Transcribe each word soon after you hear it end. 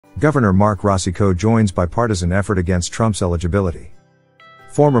Governor Marc Racicot joins bipartisan effort against Trump's eligibility.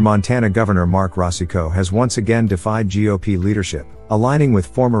 Former Montana Governor Marc Racicot has once again defied GOP leadership, aligning with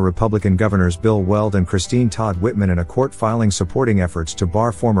former Republican governors Bill Weld and Todd Whitman in a court filing supporting efforts to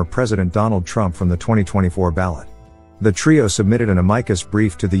bar former President Donald Trump from the 2024 ballot. The trio submitted an amicus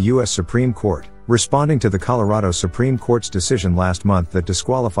brief to the U.S. Supreme Court, responding to the Colorado Supreme Court's decision last month that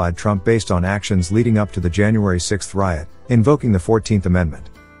disqualified Trump based on actions leading up to the January 6 riot, invoking the 14th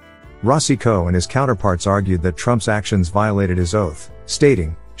Amendment. Racicot and his counterparts argued that Trump's actions violated his oath,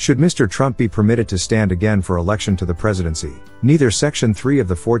 stating, "Should Mr. Trump be permitted to stand again for election to the presidency, neither Section 3 of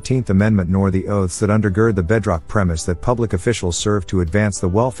the 14th Amendment nor the oaths that undergird the bedrock premise that public officials serve to advance the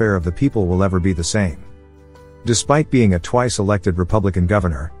welfare of the people will ever be the same." Despite being a twice-elected Republican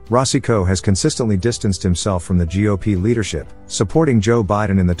governor, Racicot has consistently distanced himself from the GOP leadership, supporting Joe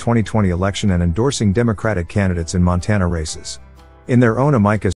Biden in the 2020 election and endorsing Democratic candidates in Montana races. In their own amicus